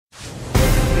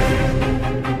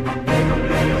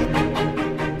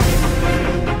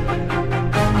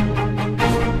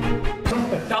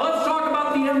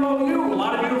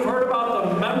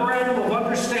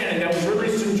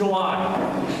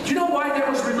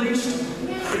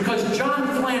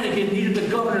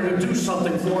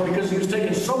something for him because he was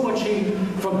taking so much heat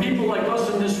from people like us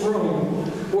in this room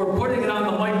who are putting it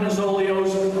on the Mike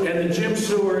Mazzolios and the Jim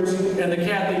Sewards and the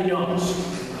Kathy Youngs.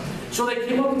 So they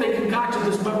came up, they concocted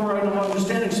this memorandum of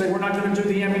understanding saying we're not going to do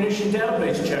the ammunition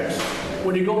database checks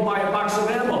when you go buy a box of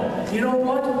ammo. You know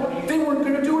what? They weren't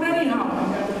going to do it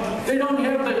anyhow. They don't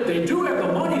have they do have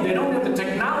the money, they don't have the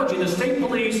technology. The state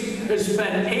police has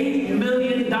spent $8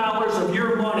 million of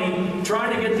your money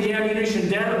trying to get the ammunition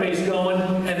database going,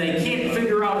 and they can't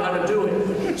figure out how to do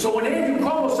it. So when Andrew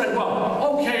Cuomo said,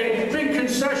 well, okay, big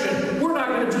concession, we're not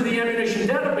going to do the ammunition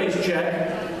database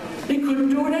check, he couldn't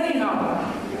do it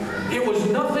anyhow. It was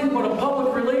nothing but a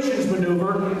public relations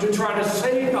maneuver to try to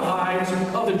save the hides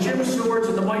of the Jim Sewards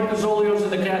and the Mike Mazzolios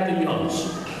and the Kathy Youngs.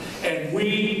 And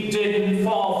we didn't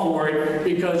fall for it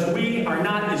because we are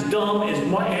not as dumb as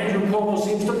Andrew Cuomo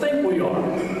seems to think we are.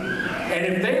 And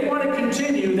if they want to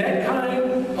continue that kind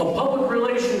of public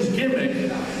relations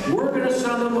gimmick, we're going to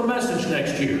send them a message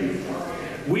next year.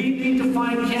 We need to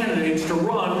find candidates to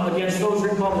run against those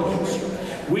Republicans.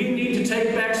 We need to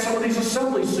take back some of these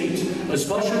assembly seats,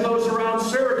 especially those around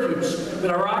Syracuse,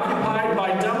 that are occupied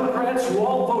by Democrats who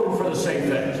all voted for the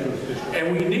SAFE Act.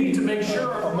 And we need to make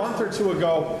sure. A month or two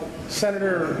ago,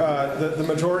 Senator, the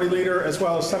majority leader, as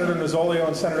well as Senator Mazzolio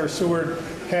and Senator Seward,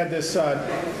 had this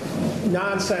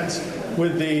nonsense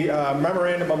with the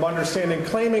Memorandum of Understanding,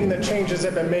 claiming that changes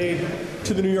have been made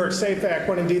to the New York SAFE Act,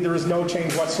 when indeed there is no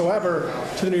change whatsoever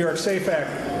to the New York SAFE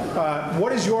Act.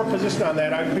 What is your position on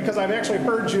that? Because I've actually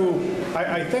heard you,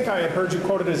 I think I had heard you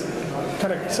quoted as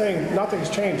kind of saying nothing's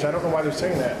changed. I don't know why they're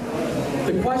saying that.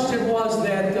 The question was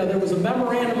that there was a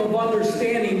memorandum of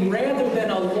understanding rather than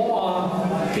a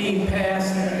law being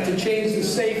passed to change the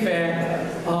SAFE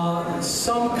Act.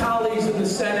 Some colleagues in the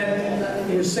Senate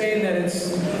were saying that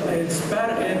it's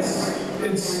better,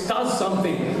 it does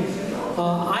something.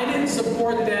 I didn't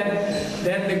support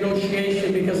that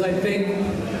negotiation because I think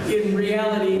in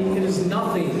reality it is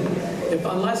nothing.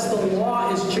 Unless the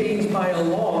law is changed by a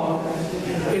law,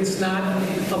 it's not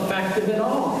effective at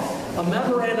all. A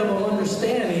memorandum of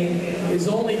understanding is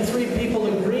only three people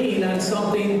agreeing on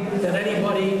something that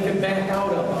anybody can back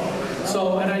out of.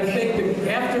 So, and I think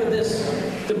that after this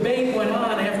debate went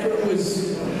on, after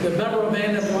the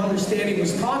memorandum of understanding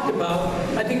was talked about,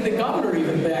 I think the governor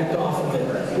even backed off of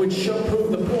it, which should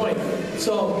prove the point.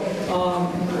 So,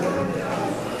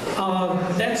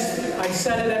 I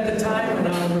said it at the time, and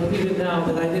I'll repeat it now,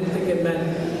 that I didn't think it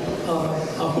meant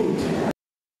a hoot.